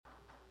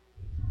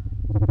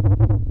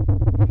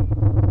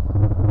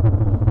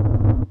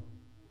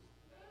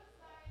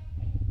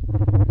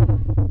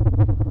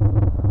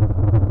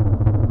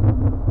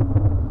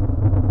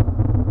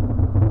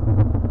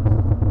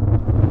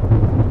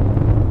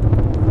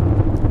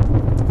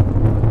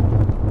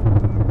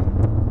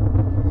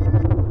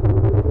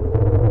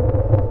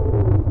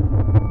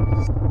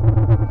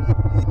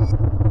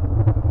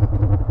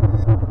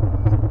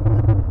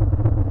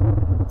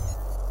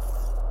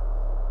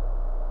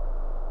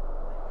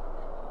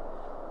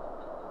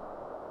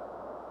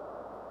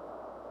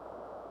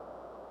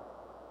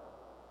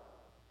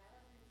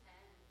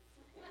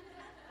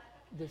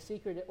the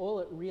secret, all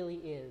it really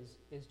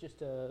is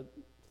just a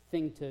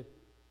thing to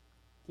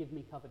give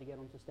me cover to get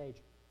onto stage.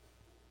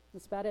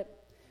 That's about it.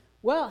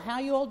 Well, how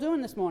are you all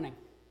doing this morning?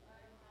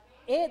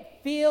 It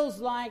feels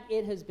like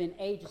it has been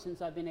ages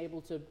since I've been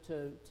able to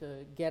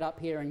get up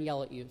here and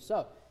yell at you.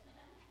 So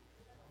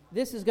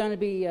this is going to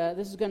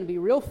be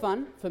real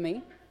fun for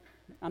me.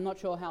 I'm not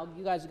sure how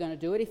you guys are going to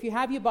do it. If you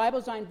have your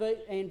Bibles, I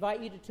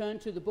invite you to turn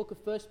to the book of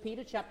 1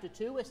 Peter chapter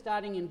 2. We're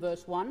starting in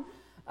verse 1.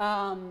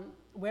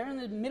 We're in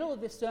the middle of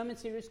this sermon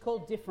series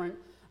called Different.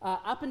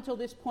 Up until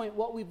this point,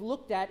 what we've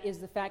looked at is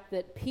the fact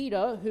that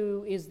Peter,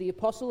 who is the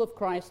apostle of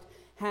Christ,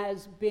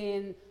 has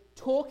been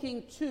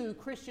talking to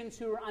Christians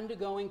who are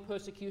undergoing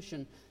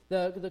persecution.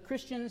 The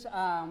Christians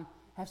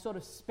have sort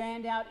of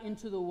spanned out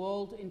into the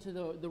world, into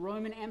the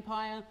Roman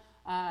Empire.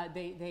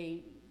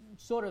 They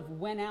sort of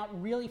went out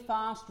really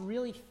fast,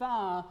 really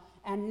far,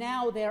 and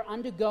now they're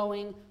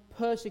undergoing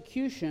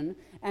persecution.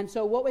 And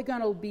so what we're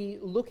going to be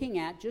looking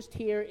at just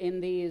here in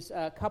these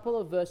couple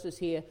of verses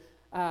here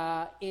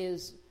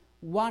is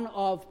one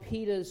of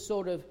Peter's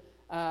sort of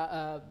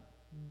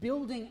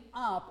building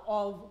up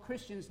of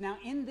Christians. Now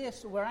in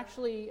this, we're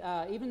actually,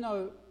 even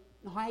though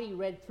Heidi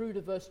read through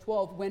to verse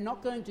 12, we're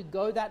not going to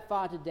go that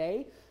far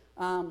today.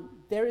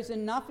 There is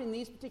enough in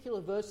these particular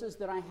verses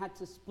that I had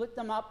to split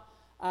them up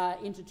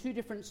into two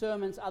different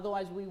sermons,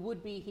 otherwise we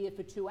would be here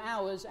for 2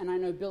 hours, and I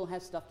know Bill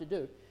has stuff to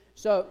do.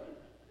 So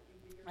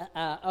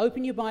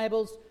open your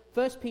Bibles,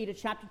 1 Peter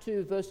chapter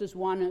 2, verses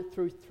 1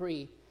 through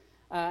 3.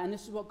 And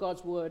this is what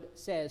God's word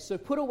says. So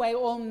put away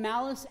all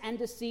malice and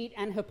deceit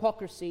and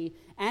hypocrisy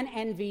and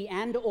envy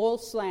and all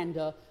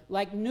slander.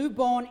 Like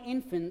newborn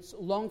infants,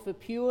 long for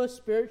pure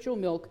spiritual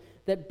milk,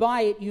 that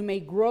by it you may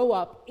grow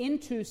up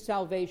into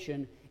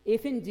salvation,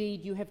 if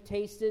indeed you have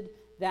tasted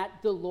that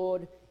the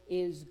Lord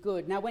is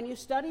good. Now, when you're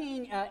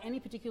studying any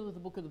particular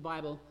book of the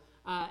Bible,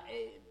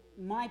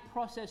 my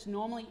process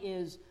normally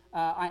is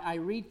I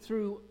read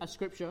through a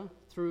scripture,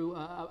 through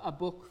a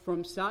book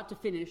from start to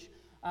finish.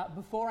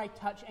 Before I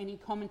touch any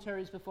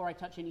commentaries, before I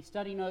touch any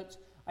study notes,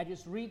 I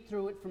just read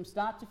through it from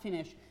start to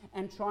finish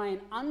and try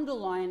and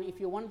underline. If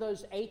you're one of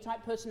those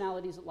A-type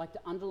personalities that like to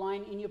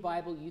underline in your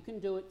Bible, you can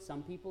do it.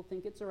 Some people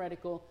think it's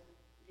heretical.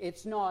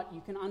 It's not.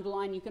 You can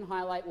underline, you can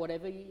highlight,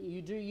 whatever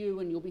you do you,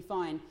 and you'll be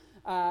fine.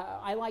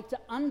 I like to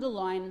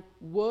underline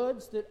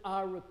words that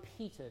are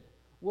repeated,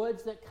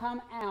 words that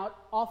come out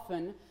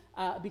often,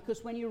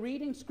 because when you're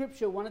reading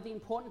Scripture, one of the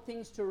important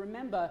things to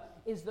remember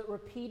is that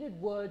repeated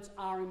words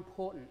are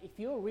important. If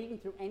you're reading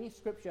through any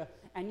Scripture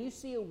and you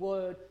see a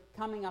word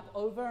coming up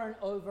over and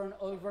over and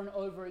over and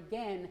over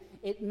again,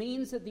 it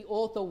means that the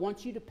author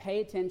wants you to pay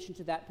attention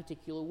to that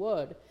particular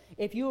word.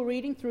 If you're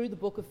reading through the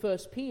book of 1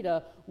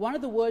 Peter, one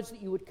of the words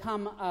that you would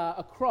come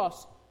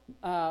across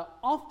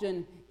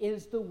often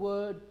is the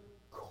word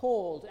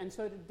called. And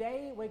so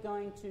today we're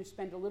going to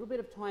spend a little bit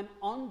of time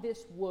on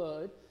this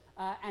word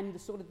and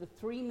the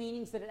three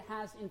meanings that it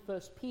has in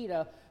 1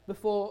 Peter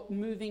before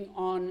moving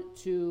on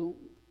to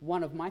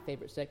one of my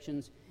favorite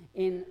sections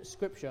in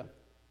Scripture.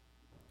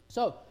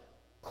 So,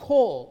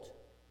 called.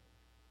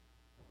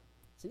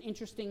 It's an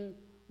interesting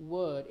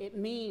word. It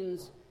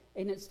means,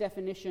 in its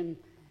definition,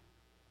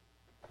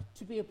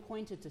 to be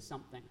appointed to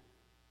something.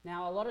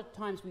 Now, a lot of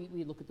times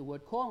we look at the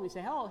word call and we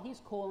say, oh,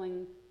 he's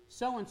calling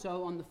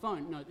so-and-so on the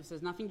phone. No, this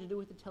has nothing to do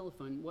with the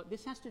telephone. What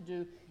this has to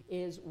do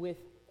is with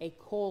a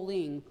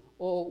calling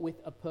or with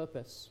a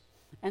purpose.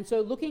 And so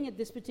looking at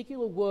this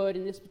particular word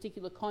in this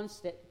particular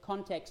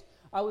context,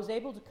 I was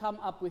able to come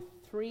up with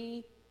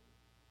 3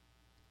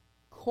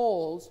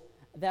 calls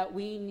that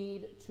we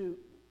need to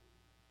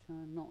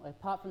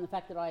apart from the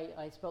fact that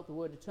I spelt the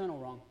word eternal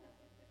wrong.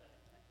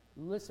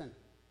 Listen,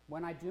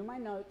 when I do my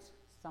notes,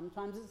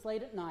 sometimes it's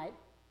late at night,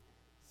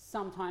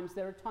 sometimes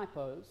there are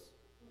typos,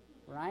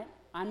 right?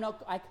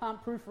 I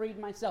can't proofread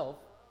myself,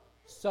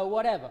 so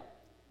whatever.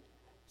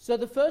 So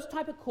the first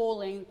type of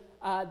calling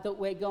that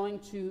we're going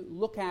to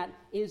look at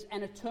is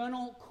an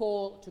eternal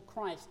call to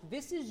Christ.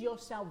 This is your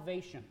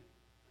salvation.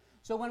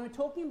 So when we're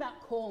talking about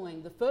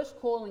calling, the first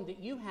calling that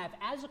you have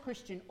as a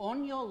Christian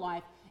on your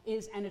life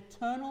is an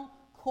eternal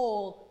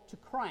call to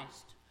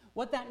Christ.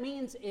 What that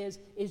means is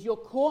your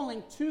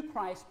calling to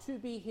Christ to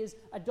be his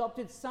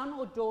adopted son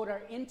or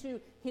daughter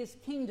into his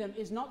kingdom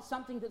is not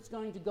something that's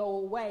going to go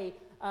away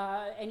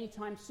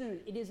anytime soon.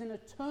 It is an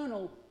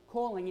eternal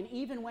calling, and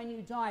even when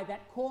you die,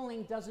 that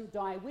calling doesn't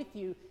die with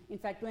you. In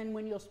fact,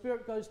 when your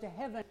spirit goes to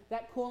heaven,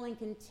 that calling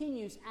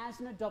continues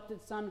as an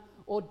adopted son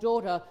or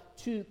daughter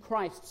to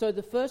Christ. So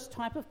the first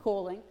type of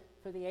calling,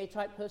 for the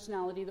A-type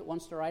personality that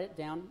wants to write it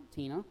down,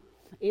 Tina,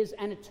 is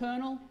an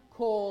eternal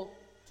call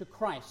to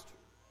Christ.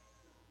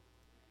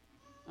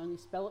 Only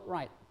spell it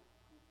right.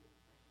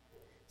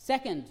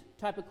 Second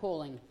type of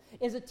calling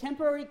is a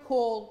temporary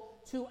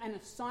call to an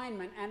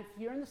assignment, and if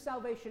you're in the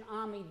Salvation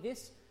Army,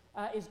 this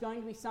is going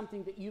to be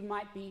something that you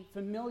might be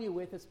familiar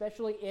with,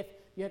 especially if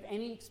you have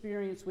any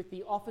experience with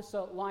the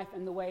officer life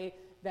and the way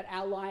that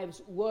our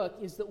lives work,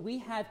 is that we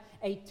have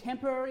a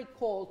temporary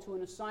call to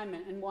an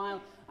assignment. And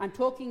while I'm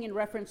talking in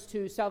reference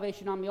to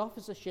Salvation Army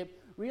officership,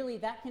 really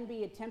that can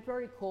be a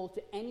temporary call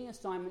to any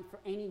assignment for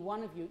any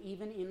one of you,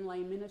 even in lay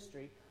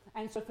ministry.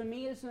 And so for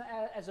me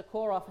as a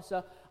corps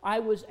officer, I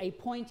was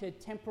appointed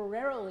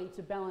temporarily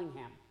to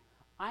Bellingham.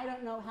 I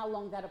don't know how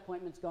long that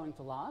appointment's going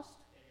to last.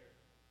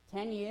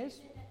 10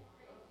 years?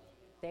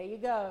 There you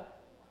go.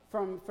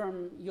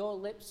 From your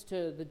lips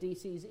to the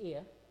DC's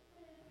ear.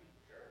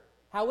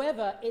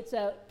 However,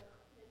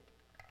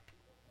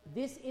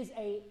 this is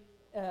a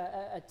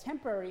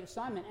temporary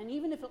assignment, and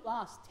even if it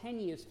lasts 10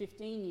 years,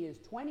 15 years,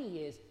 20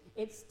 years,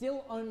 it's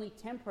still only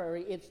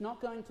temporary. It's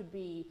not going to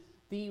be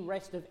the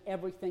rest of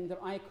everything that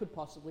I could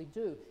possibly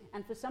do.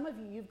 And for some of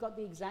you, you've got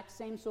the exact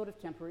same sort of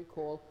temporary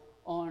call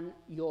on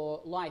your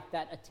life,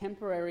 that a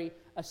temporary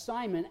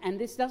assignment. And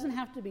this doesn't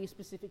have to be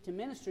specific to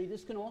ministry.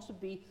 This can also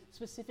be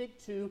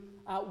specific to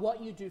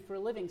what you do for a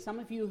living. Some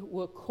of you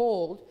were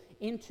called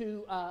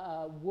into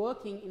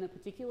working in a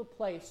particular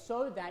place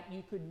so that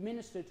you could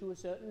minister to a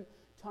certain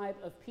type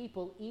of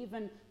people,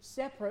 even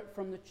separate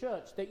from the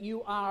church, that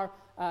you are,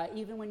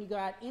 even when you go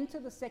out into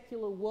the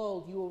secular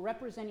world, you are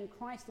representing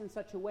Christ in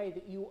such a way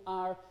that you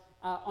are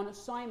on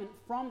assignment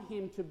from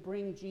him to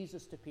bring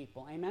Jesus to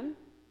people. Amen?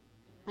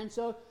 And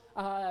so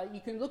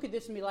you can look at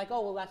this and be like,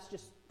 oh, well, that's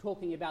just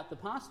talking about the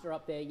pastor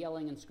up there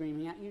yelling and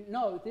screaming at you.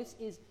 No, this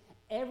is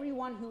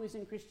everyone who is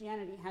in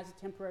Christianity has a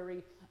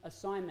temporary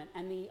assignment.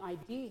 And the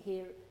idea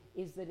here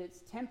is that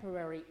it's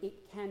temporary, it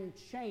can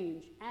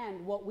change.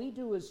 And what we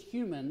do as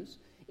humans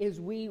is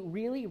we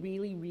really,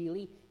 really,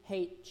 really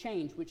hate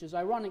change, which is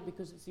ironic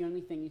because it's the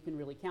only thing you can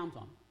really count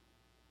on,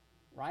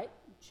 right?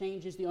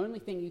 Change is the only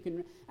thing you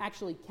can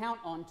actually count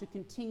on to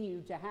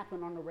continue to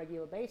happen on a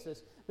regular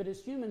basis. But as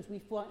humans, we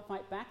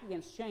fight back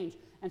against change.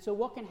 And so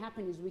what can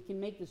happen is we can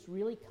make this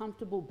really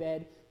comfortable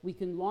bed, we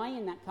can lie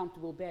in that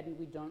comfortable bed, and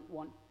we don't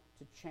want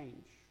to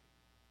change.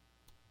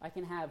 I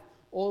can have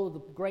all of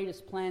the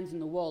greatest plans in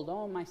the world. Oh,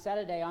 on my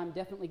Saturday, I'm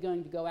definitely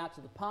going to go out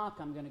to the park.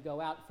 I'm going to go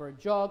out for a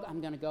jog.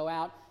 I'm going to go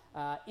out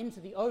into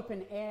the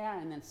open air.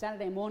 And then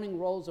Saturday morning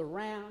rolls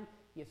around.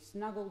 You're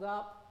snuggled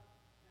up.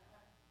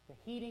 The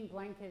heating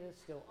blanket is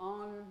still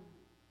on.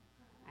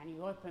 And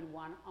you open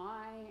one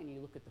eye and you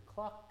look at the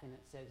clock and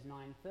it says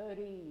 9:30.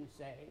 And you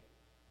say,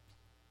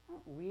 I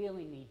don't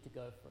really need to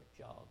go for a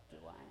jog, do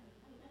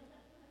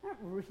I? I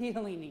don't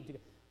really need to go.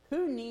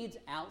 Who needs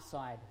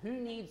outside? Who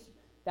needs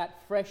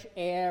that fresh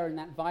air and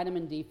that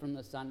vitamin D from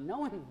the sun? No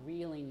one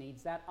really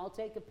needs that. I'll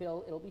take a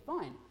pill, it'll be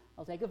fine.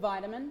 I'll take a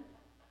vitamin,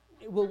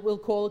 we'll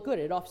call it good.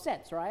 It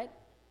offsets, right?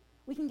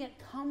 We can get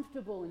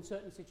comfortable in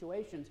certain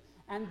situations.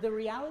 And the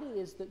reality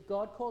is that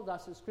God called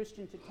us as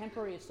Christians to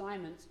temporary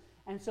assignments,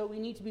 and so we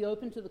need to be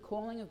open to the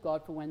calling of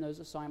God for when those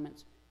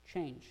assignments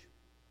change.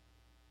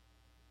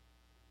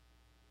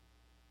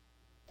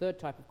 Third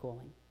type of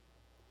calling.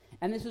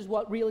 And this is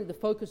what really the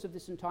focus of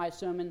this entire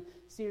sermon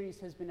series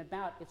has been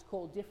about. It's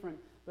called different,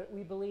 but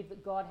we believe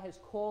that God has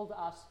called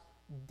us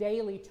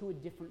daily to a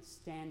different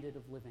standard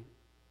of living.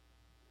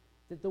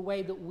 That the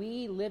way that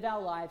we live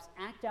our lives,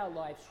 act our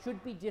lives,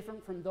 should be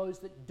different from those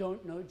that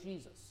don't know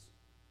Jesus.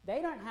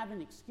 They don't have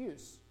an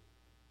excuse.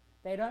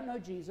 They don't know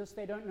Jesus.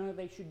 They don't know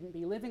they shouldn't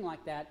be living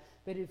like that.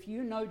 But if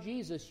you know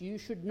Jesus, you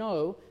should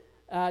know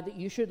that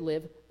you should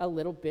live a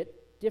little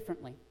bit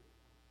differently.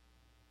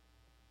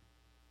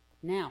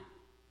 Now,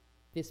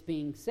 this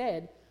being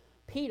said,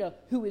 Peter,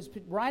 who is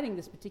writing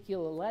this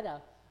particular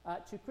letter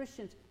to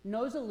Christians,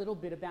 knows a little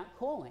bit about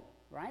calling,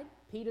 right?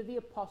 Peter the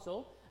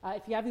Apostle.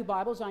 If you have your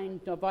Bibles, I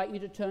invite you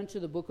to turn to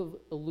the book of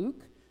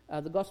Luke,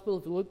 the Gospel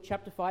of Luke,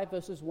 chapter 5,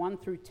 verses 1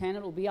 through 10.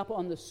 It will be up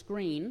on the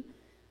screen.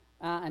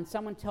 And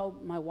someone tell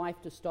my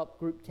wife to stop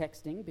group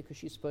texting because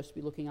she's supposed to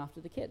be looking after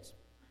the kids.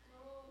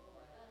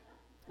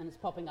 And it's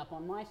popping up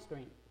on my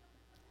screen.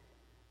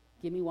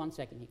 Give me 1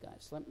 second here,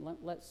 guys.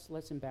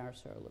 Let's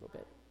embarrass her a little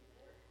bit.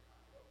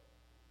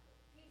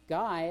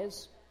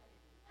 Guys,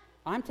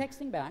 I'm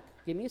texting back.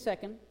 Give me a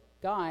second.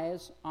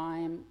 Guys,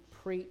 I'm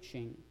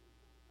preaching.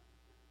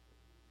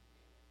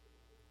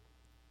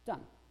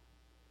 Done.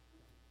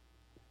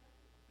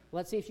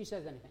 Let's see if she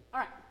says anything.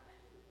 All right.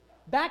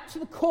 Back to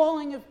the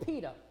calling of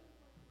Peter.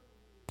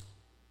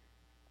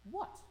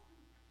 What?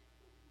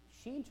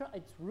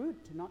 It's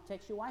rude to not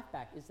text your wife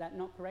back. Is that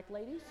not correct,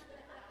 ladies?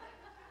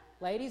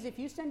 Ladies, if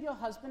you send your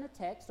husband a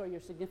text or your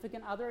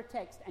significant other a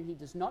text and he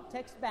does not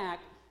text back,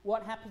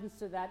 what happens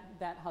to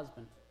that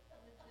husband?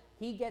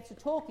 He gets a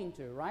talking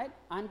to, right?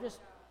 I'm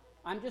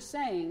just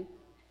saying,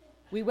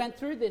 we went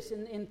through this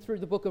through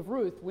the book of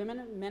Ruth. Men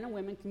and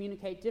women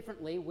communicate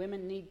differently.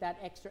 Women need that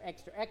extra,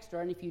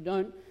 and if you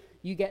don't,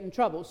 you get in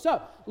trouble. So,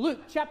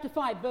 Luke chapter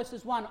 5,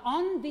 verses 1.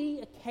 On the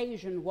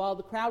occasion, while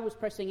the crowd was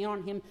pressing in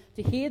on him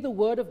to hear the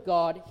word of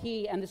God,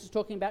 he, and this is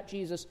talking about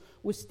Jesus,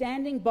 was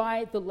standing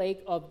by the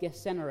lake of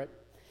Gennesaret.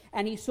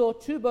 And he saw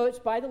 2 boats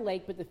by the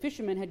lake, but the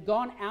fishermen had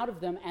gone out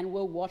of them and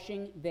were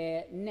washing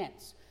their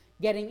nets.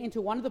 Getting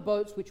into one of the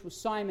boats, which was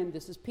Simon,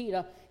 this is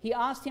Peter, he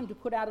asked him to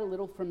put out a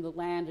little from the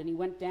land, and he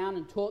went down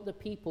and taught the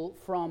people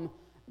from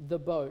the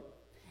boat.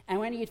 And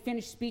when he had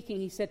finished speaking,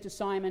 he said to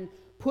Simon,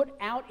 put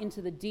out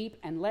into the deep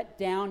and let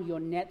down your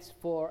nets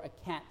for a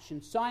catch."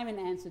 And Simon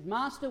answered,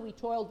 "Master, we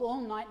toiled all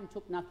night and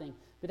took nothing,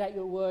 but at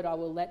your word I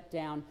will let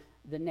down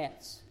the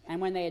nets." And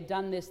when they had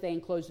done this, they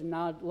enclosed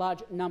a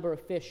large number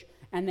of fish,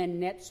 and their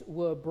nets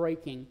were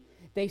breaking.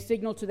 They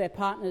signaled to their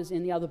partners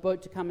in the other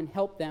boat to come and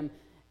help them,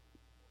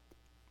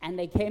 and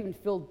they came and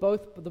filled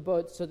both the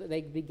boats so that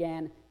they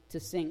began to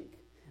sink.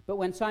 But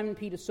when Simon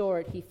Peter saw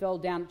it, he fell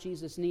down at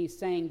Jesus' knees,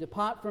 saying,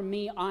 "Depart from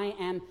me, I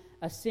am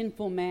a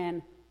sinful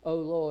man, O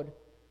Lord."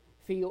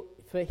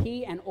 For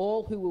he and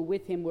all who were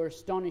with him were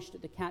astonished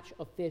at the catch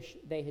of fish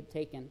they had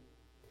taken.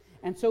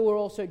 And so were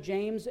also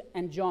James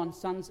and John,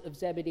 sons of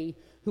Zebedee,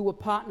 who were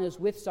partners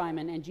with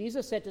Simon. And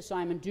Jesus said to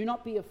Simon, "Do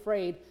not be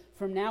afraid.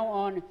 From now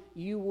on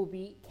you will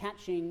be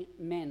catching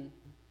men."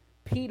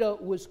 Peter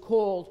was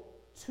called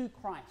to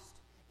Christ.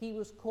 He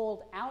was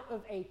called out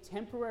of a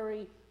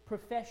temporary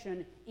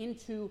profession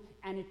into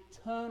an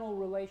eternal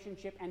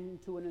relationship and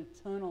into an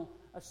eternal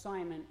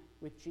assignment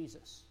with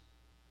Jesus.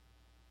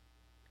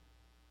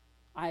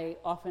 I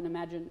often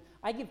imagine,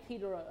 I give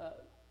Peter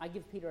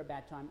a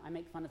bad time. I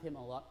make fun of him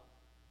a lot.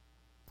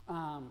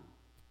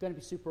 Going to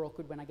be super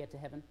awkward when I get to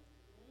heaven,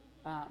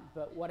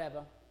 but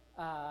whatever.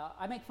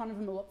 I make fun of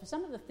him a lot for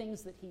some of the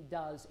things that he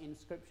does in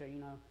Scripture.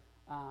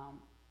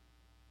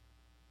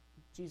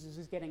 Jesus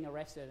is getting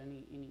arrested, and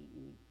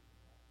he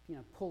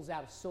pulls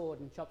out a sword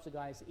and chops a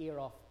guy's ear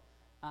off.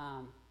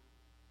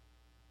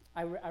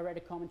 I read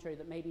a commentary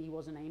that maybe he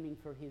wasn't aiming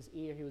for his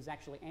ear; he was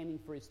actually aiming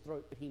for his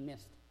throat, but he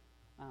missed.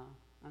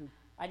 And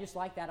I just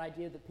like that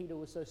idea that Peter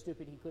was so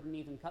stupid he couldn't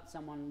even cut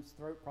someone's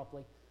throat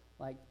properly.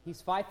 Like,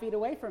 he's 5 feet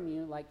away from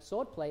you, like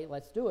swordplay,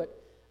 let's do it.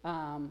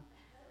 I'm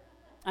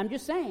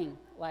just saying,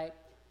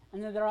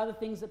 and then there are other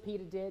things that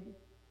Peter did.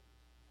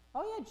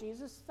 "Oh yeah,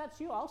 Jesus,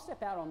 that's you. I'll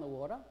step out on the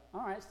water."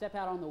 "All right, step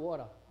out on the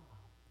water."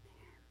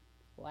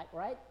 Oh, man.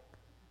 Right?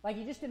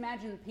 You just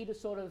imagine Peter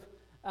sort of,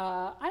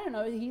 I don't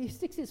know, he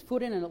sticks his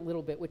foot in it a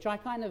little bit, which I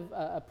kind of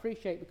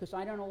appreciate because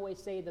I don't always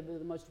say the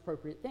most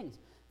appropriate things.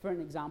 For an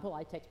example,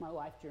 I text my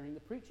wife during the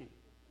preaching.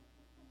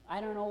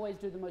 I don't always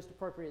do the most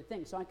appropriate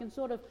things, so I can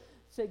sort of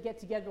get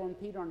together on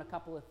Peter on a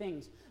couple of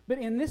things. But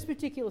in this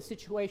particular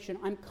situation,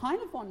 I'm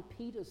kind of on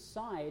Peter's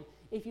side.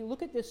 If you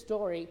look at this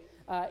story,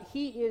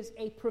 he is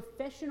a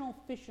professional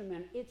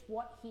fisherman. It's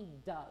what he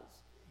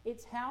does.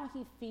 It's how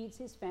he feeds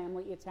his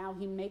family. It's how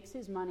he makes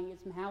his money.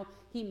 It's how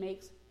he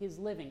makes his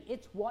living.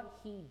 It's what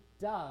he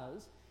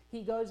does.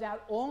 He goes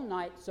out all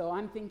night, so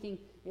I'm thinking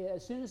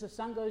as soon as the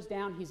sun goes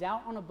down, he's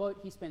out on a boat.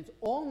 He spends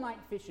all night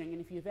fishing, and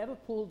if you've ever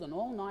pulled an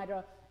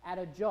all-nighter at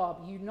a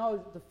job, you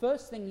know the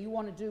first thing you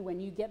want to do when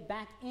you get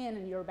back in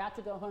and you're about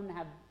to go home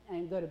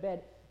and go to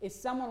bed is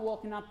someone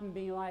walking up and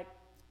being like,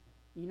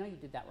 "You know you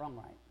did that wrong,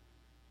 right?"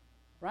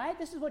 Right?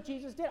 This is what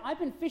Jesus did. I've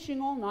been fishing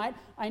all night.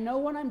 I know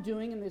what I'm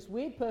doing, and this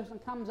weird person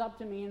comes up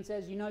to me and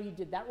says, "You know you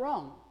did that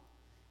wrong."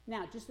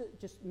 Now,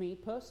 just me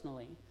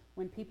personally,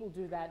 when people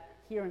do that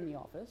here in the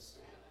office,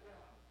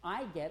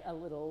 I get a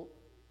little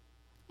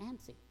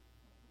antsy.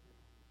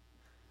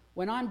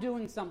 When I'm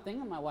doing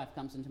something and my wife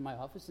comes into my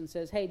office and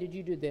says, "Hey, did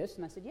you do this?"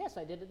 And I said, "Yes,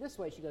 I did it this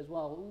way." She goes,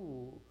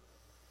 "Well,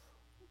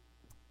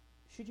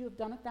 should you have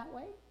done it that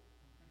way?"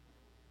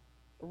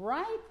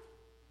 Right?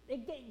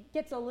 It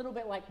gets a little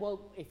bit like,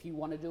 well, if you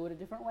want to do it a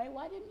different way,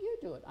 why didn't you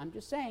do it? I'm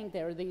just saying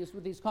there are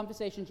these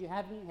conversations you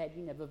have in your head,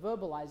 you never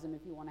verbalize them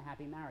if you want a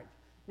happy marriage.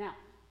 Now,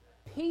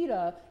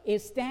 Peter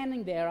is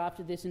standing there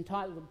after this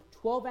entire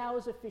 12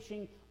 hours of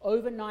fishing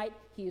overnight.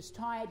 He is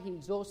tired, he's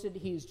exhausted,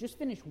 he's just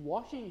finished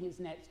washing his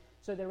nets,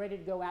 so they're ready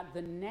to go out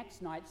the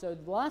next night. So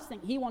the last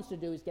thing he wants to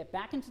do is get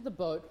back into the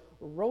boat,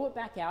 row it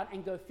back out,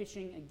 and go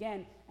fishing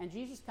again. And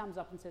Jesus comes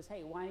up and says,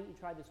 "Hey, why don't you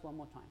try this one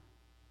more time?"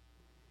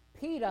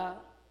 Peter,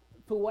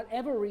 for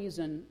whatever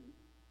reason,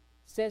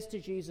 says to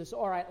Jesus,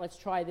 "All right, let's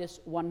try this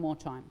one more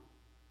time."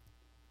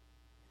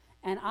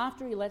 And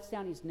after he lets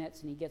down his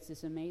nets and he gets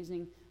this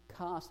amazing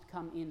cast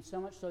come in,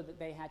 so much so that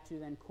they had to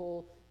then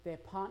call their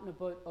partner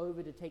boat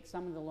over to take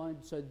some of the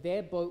load so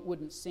their boat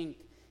wouldn't sink,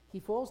 he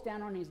falls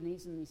down on his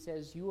knees and he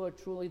says, "You are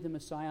truly the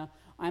Messiah.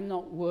 I'm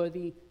not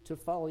worthy to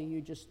follow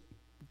you. Just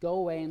go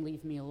away and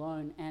leave me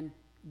alone." And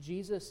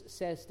Jesus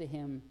says to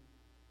him,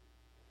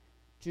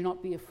 "Do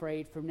not be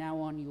afraid. From now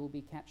on you will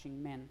be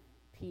catching men."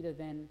 Peter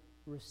then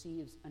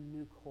receives a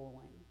new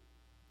calling.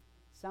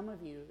 Some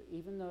of you,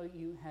 even though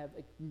you have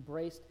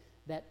embraced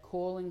that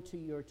calling to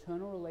your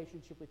eternal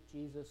relationship with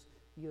Jesus,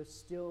 you're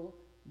still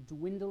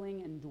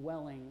dwindling and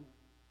dwelling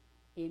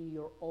in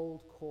your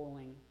old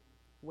calling,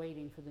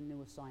 waiting for the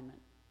new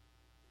assignment.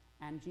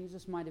 And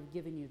Jesus might have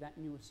given you that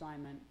new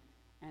assignment,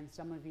 and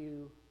some of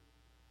you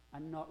are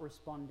not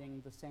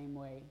responding the same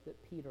way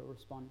that Peter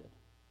responded.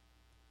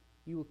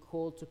 You were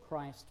called to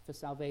Christ for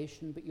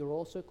salvation, but you're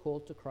also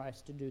called to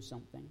Christ to do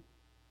something.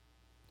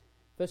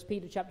 1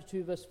 Peter chapter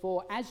 2, verse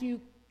 4, "As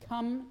you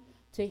come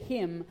to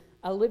him,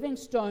 a living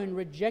stone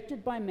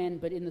rejected by men,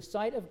 but in the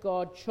sight of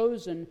God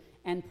chosen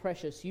and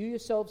precious. You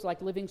yourselves,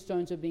 like living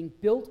stones, are being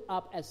built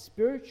up as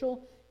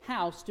spiritual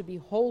house to be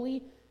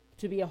holy,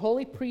 to be a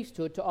holy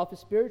priesthood, to offer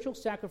spiritual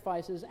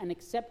sacrifices and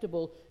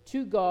acceptable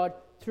to God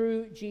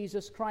through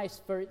Jesus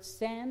Christ. For it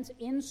stands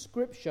in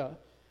Scripture,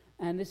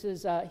 and this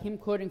is him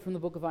quoting from the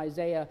book of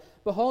Isaiah,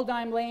 "Behold,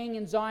 I am laying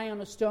in Zion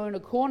a stone, a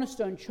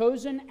cornerstone,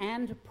 chosen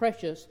and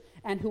precious,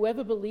 and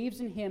whoever believes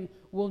in him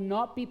will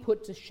not be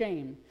put to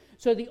shame.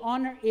 So the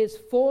honor is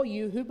for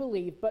you who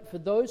believe, but for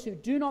those who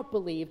do not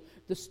believe,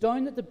 the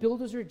stone that the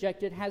builders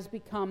rejected has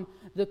become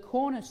the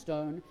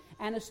cornerstone,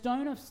 and a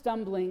stone of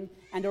stumbling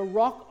and a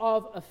rock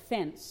of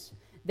offense.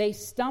 They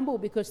stumble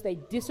because they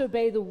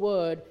disobey the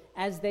word,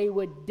 as they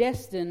were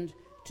destined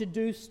to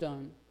do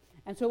stone."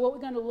 And so what we're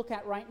going to look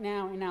at right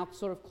now in our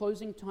sort of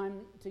closing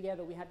time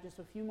together, we have just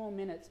a few more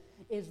minutes,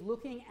 is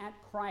looking at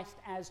Christ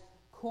as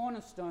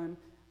cornerstone.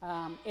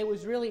 It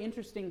was really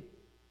interesting.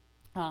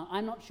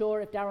 I'm not sure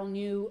if Daryl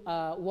knew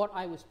what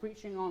I was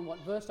preaching on, what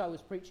verse I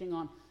was preaching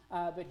on,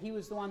 but he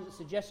was the one that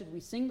suggested we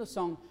sing the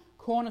song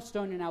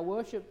Cornerstone in our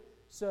worship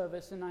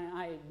service, and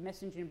I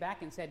messaged him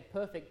back and said,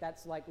 perfect,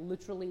 that's like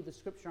literally the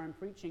scripture I'm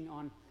preaching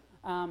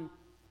on.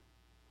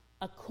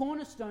 A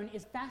cornerstone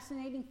is a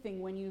fascinating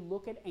thing when you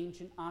look at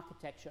ancient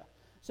architecture.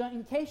 So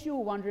in case you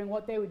were wondering,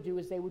 what they would do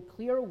is they would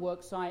clear a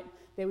work site.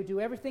 They would do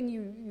everything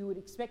you would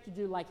expect to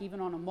do, like even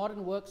on a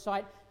modern work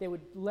site. They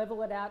would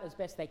level it out as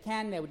best they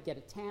can. They would get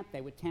a tamp.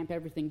 They would tamp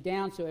everything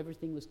down so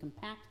everything was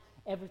compact,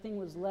 everything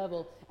was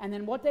level. And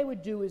then what they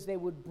would do is they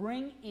would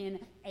bring in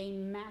a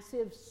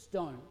massive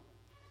stone.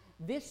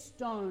 This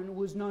stone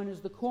was known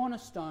as the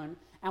cornerstone,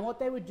 and what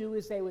they would do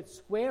is they would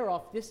square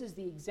off. This is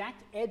the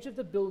exact edge of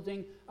the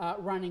building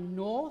running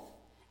north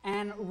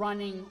and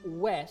running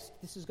west.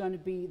 This is going to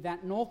be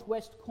that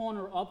northwest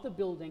corner of the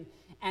building,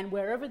 and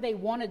wherever they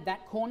wanted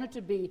that corner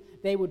to be,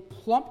 they would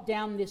plump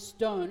down this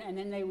stone, and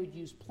then they would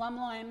use plumb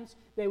lines,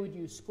 they would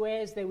use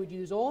squares, they would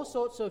use all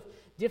sorts of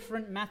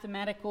different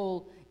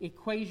mathematical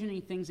equation-y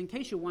things. In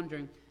case you're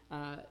wondering,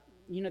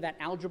 you know that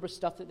algebra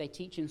stuff that they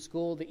teach in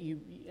school that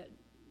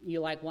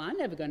you're like, well, I'm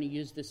never going to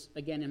use this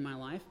again in my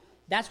life.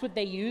 That's what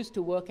they use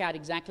to work out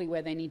exactly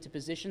where they need to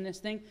position this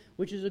thing,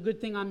 which is a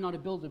good thing I'm not a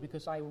builder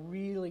because I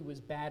really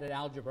was bad at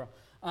algebra.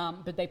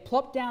 But they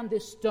plop down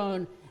this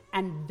stone,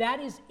 and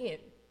that is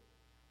it,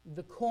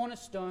 the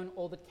cornerstone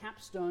or the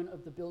capstone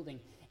of the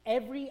building.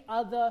 Every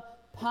other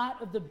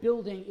part of the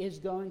building is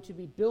going to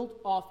be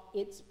built off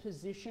its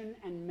position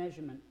and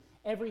measurement.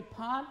 Every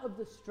part of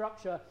the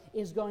structure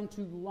is going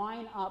to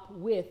line up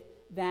with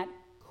that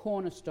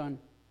cornerstone.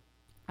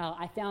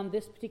 I found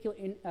this particular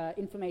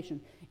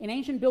information. In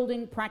ancient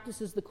building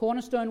practices, the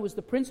cornerstone was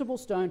the principal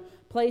stone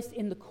placed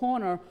in the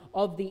corner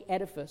of the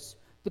edifice.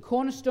 The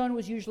cornerstone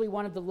was usually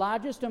one of the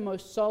largest and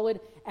most solid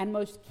and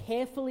most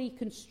carefully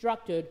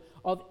constructed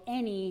of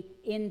any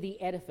in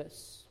the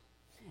edifice.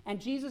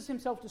 And Jesus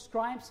himself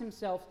describes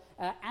himself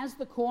as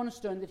the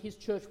cornerstone that his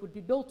church would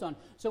be built on.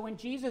 So when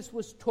Jesus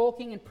was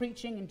talking and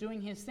preaching and doing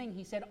his thing,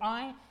 he said,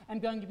 I am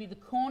going to be the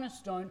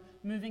cornerstone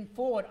moving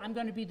forward. I'm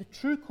going to be the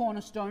true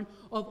cornerstone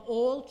of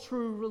all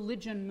true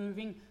religion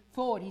moving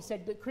forward. He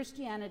said that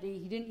Christianity,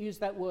 he didn't use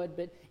that word,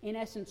 but in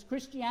essence,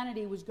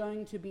 Christianity was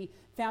going to be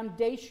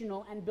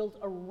foundational and built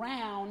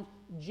around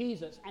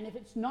Jesus. And if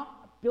it's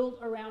not built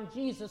around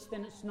Jesus,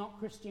 then it's not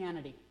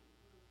Christianity.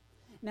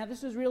 Now,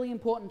 this is really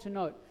important to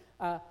note.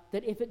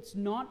 That if it's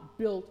not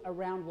built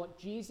around what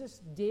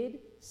Jesus did,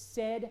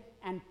 said,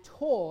 and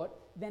taught,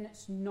 then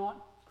it's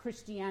not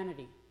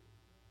Christianity.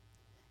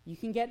 You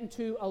can get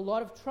into a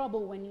lot of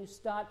trouble when you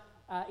start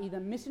either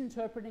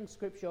misinterpreting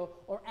Scripture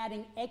or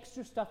adding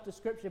extra stuff to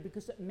Scripture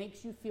because it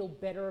makes you feel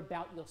better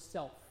about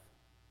yourself.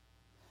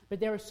 But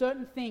there are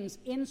certain things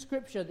in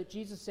Scripture that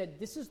Jesus said,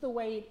 this is the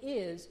way it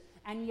is,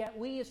 and yet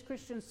we as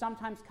Christians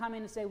sometimes come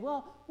in and say,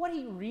 well, what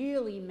he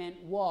really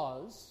meant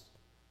was...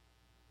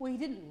 well, he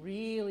didn't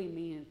really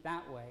mean it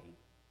that way.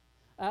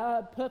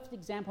 A perfect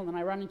example, and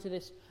I run into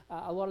this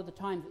a lot of the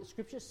time, that the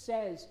Scripture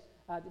says,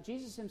 that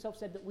Jesus himself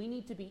said that we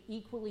need to be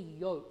equally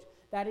yoked.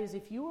 That is,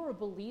 if you are a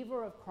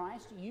believer of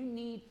Christ, you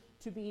need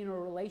to be in a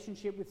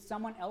relationship with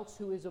someone else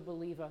who is a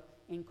believer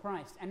in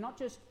Christ. And not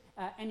just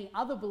any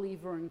other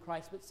believer in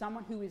Christ, but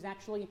someone who is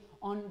actually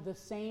on the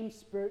same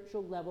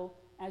spiritual level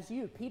as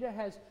you. Peter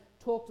has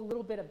talked a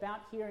little bit about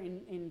here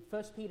in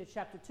 1 Peter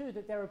chapter 2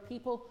 that there are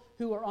people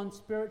who are on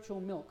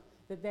spiritual milk,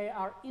 that they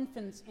are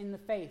infants in the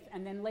faith.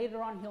 And then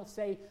later on he'll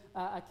say,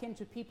 akin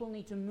to people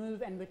need to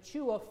move and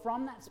mature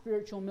from that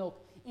spiritual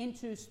milk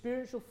into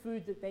spiritual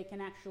food that they can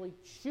actually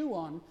chew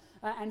on.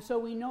 And so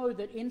we know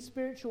that in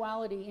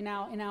spirituality, in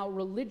our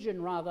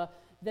religion rather,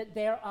 that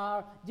there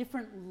are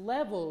different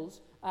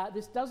levels.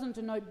 This doesn't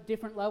denote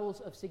different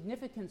levels of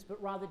significance,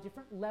 but rather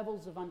different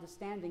levels of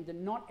understanding, that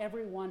not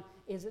everyone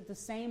is at the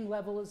same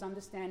level as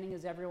understanding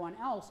as everyone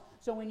else.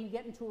 So when you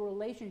get into a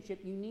relationship,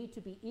 you need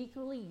to be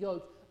equally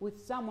yoked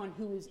with someone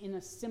who is in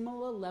a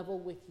similar level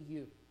with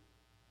you.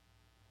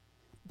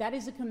 That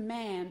is a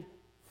command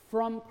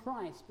from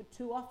Christ, but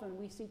too often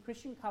we see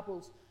Christian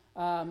couples,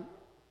 I'm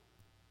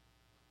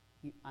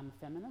a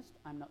feminist,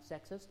 I'm not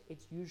sexist,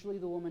 it's usually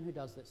the woman who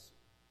does this,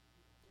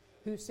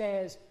 who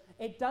says,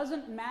 it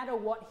doesn't matter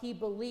what he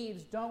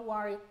believes, don't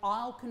worry,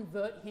 I'll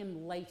convert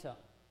him later.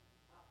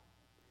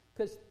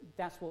 Because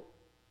that's what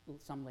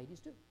some ladies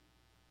do.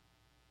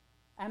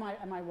 Am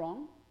I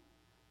wrong?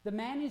 The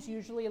man is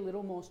usually a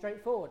little more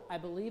straightforward. I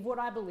believe what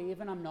I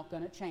believe and I'm not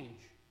going to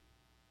change.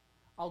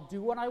 I'll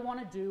do what I want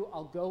to do.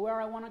 I'll go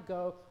where I want to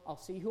go. I'll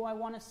see who I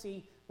want to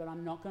see, but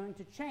I'm not going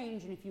to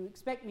change. And if you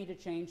expect me to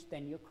change,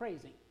 then you're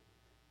crazy.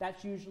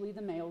 That's usually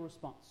the male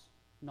response.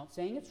 I'm not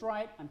saying it's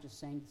right. I'm just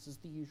saying this is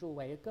the usual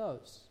way it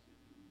goes.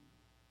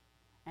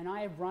 And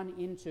I have run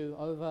into,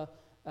 over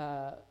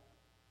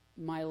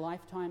my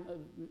lifetime, of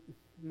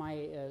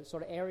my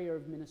sort of area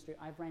of ministry,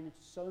 I've ran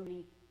into so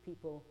many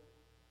people,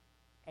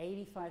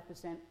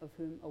 85% of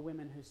whom are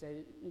women, who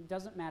say, it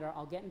doesn't matter,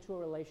 I'll get into a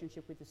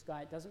relationship with this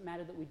guy, it doesn't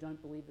matter that we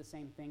don't believe the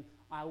same thing,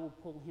 I will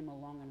pull him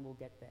along and we'll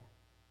get there.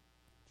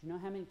 Do you know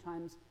how many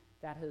times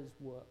that has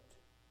worked?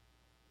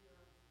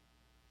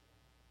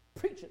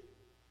 Preach it.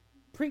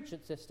 Preach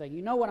it, sister.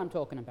 You know what I'm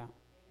talking about.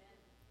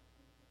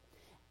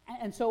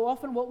 And so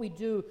often what we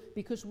do,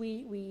 because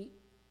we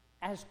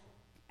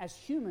as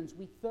humans,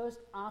 we thirst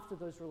after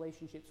those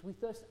relationships. We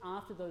thirst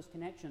after those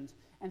connections.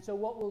 And so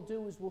what we'll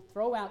do is we'll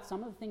throw out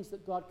some of the things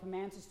that God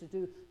commands us to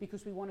do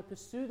because we want to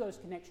pursue those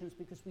connections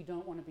because we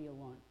don't want to be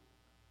alone.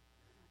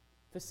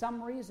 For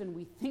some reason,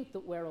 we think that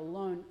we're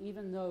alone,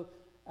 even though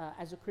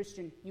as a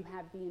Christian, you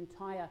have the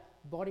entire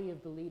body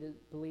of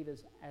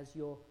believers as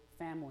your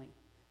family.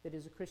 That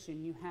as a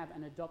Christian, you have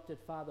an adopted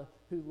father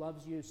who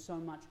loves you so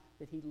much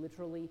that he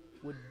literally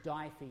would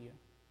die for you,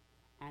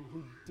 and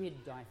who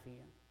did die for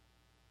you.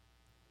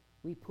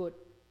 We put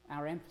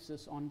our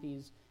emphasis on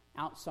these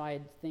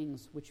outside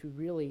things which we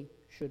really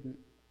shouldn't.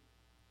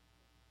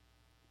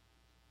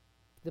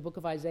 The book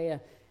of Isaiah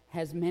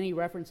has many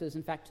references,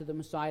 in fact, to the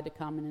Messiah to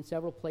come, and in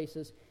several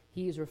places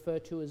he is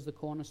referred to as the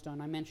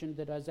cornerstone. I mentioned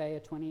that Isaiah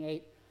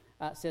 28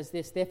 says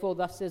this, "Therefore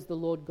thus says the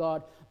Lord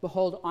God,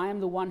 behold, I am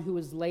the one who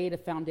has laid a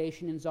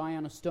foundation in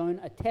Zion, a stone,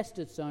 a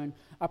tested stone,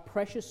 a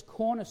precious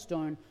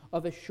cornerstone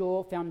of a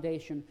sure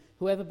foundation.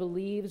 Whoever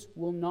believes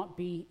will not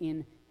be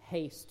in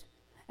haste.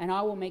 And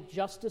I will make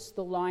justice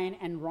the lion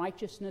and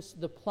righteousness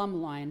the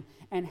plumb line,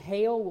 and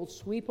hail will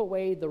sweep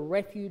away the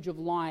refuge of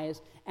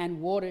lies,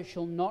 and water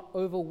shall not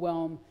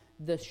overwhelm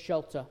the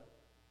shelter."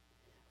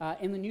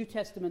 In the New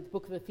Testament, the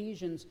book of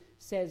Ephesians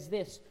says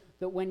this,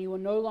 that when you are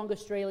no longer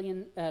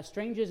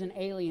strangers and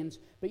aliens,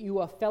 but you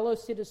are fellow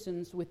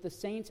citizens with the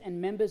saints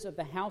and members of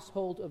the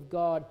household of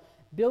God,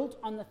 built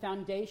on the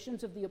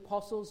foundations of the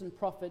apostles and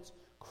prophets,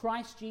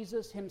 Christ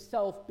Jesus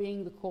himself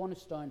being the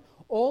cornerstone.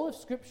 All of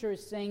Scripture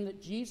is saying that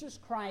Jesus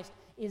Christ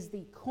is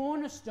the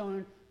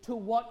cornerstone to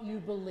what you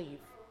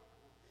believe.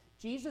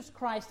 Jesus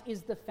Christ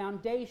is the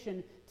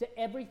foundation to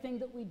everything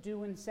that we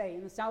do and say.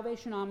 In the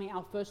Salvation Army,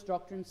 our first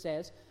doctrine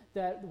says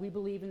that we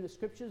believe in the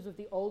Scriptures of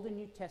the Old and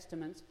New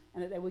Testaments,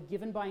 and that they were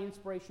given by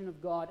inspiration of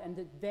God, and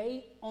that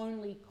they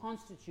only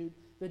constitute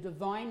the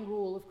divine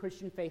rule of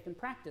Christian faith and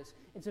practice.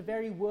 It's a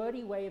very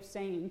wordy way of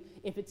saying,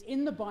 if it's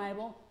in the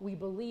Bible, we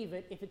believe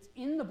it. If it's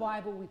in the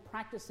Bible, we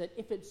practice it.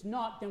 If it's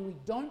not, then we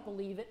don't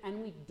believe it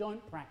and we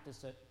don't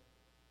practice it.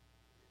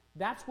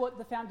 That's what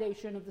the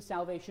foundation of the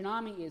Salvation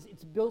Army is.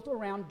 It's built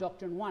around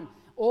Doctrine 1.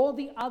 All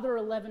the other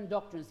 11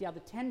 doctrines, the other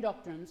 10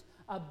 doctrines,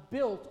 are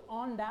built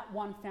on that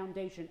one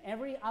foundation.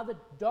 Every other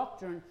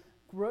doctrine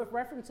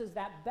references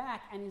that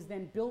back and is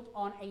then built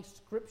on a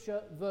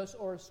scripture verse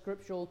or a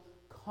scriptural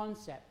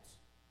concept.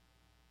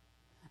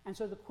 And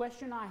so the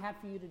question I have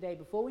for you today,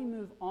 before we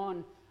move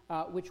on,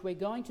 which we're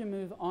going to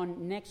move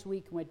on next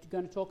week, we're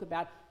going to talk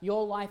about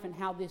your life and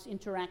how this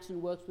interacts and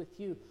works with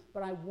you.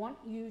 But I want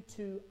you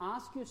to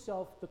ask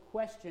yourself the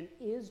question,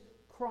 is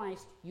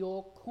Christ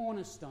your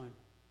cornerstone?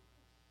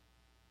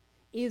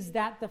 Is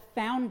that the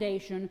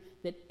foundation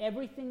that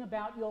everything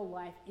about your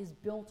life is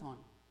built on?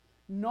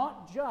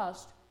 Not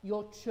just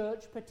your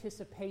church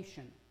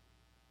participation,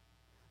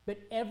 but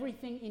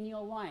everything in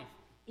your life.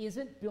 Is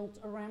it built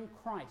around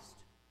Christ?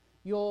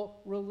 Your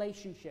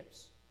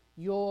relationships,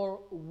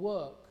 your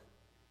work,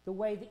 the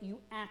way that you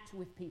act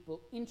with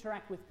people,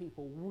 interact with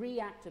people,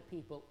 react to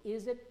people,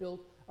 is it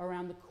built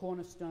around the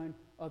cornerstone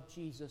of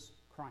Jesus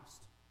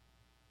Christ?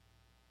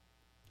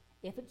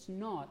 If it's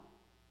not,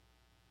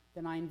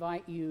 then I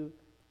invite you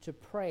to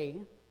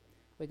pray.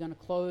 We're going to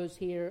close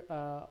here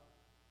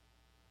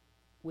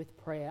with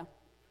prayer,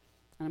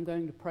 and I'm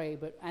going to pray,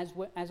 but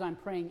as I'm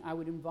praying, I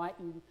would invite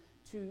you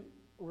to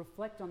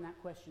reflect on that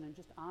question and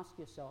just ask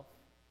yourself,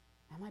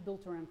 am I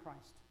built around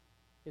Christ?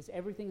 Is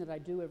everything that I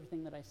do,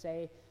 everything that I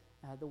say,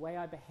 the way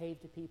I behave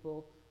to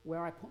people,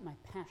 where I put my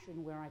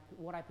passion,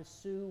 what I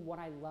pursue, what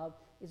I love,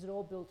 is it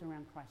all built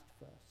around Christ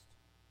first?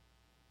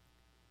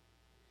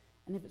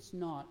 And if it's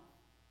not,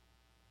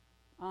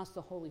 ask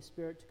the Holy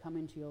Spirit to come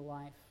into your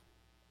life.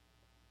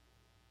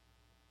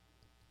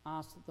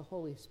 Ask that the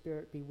Holy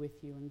Spirit be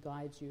with you and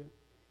guides you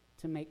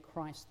to make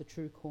Christ the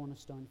true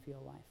cornerstone for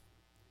your life.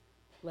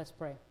 Let's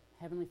pray.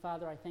 Heavenly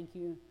Father, I thank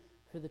you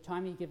for the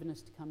time you've given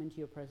us to come into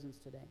your presence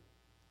today.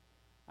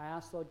 I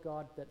ask, Lord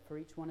God, that for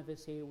each one of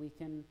us here, we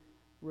can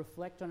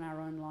reflect on our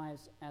own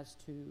lives as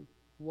to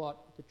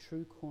what the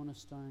true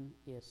cornerstone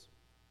is.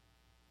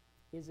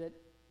 Is it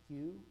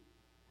you?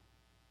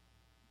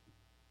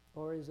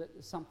 Or is it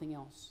something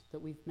else that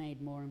we've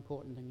made more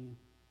important than you?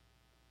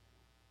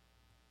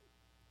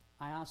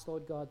 I ask,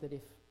 Lord God, that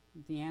if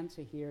the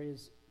answer here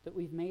is that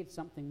we've made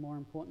something more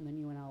important than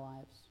you in our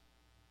lives,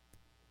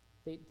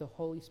 the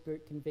Holy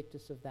Spirit convict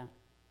us of that,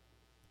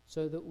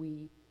 so that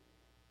we,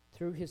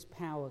 through his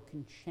power,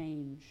 can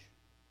change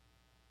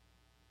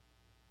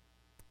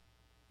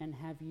and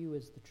have you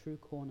as the true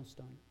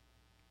cornerstone.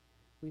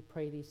 We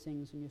pray these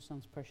things in your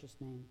Son's precious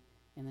name,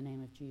 in the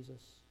name of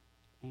Jesus.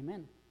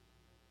 Amen.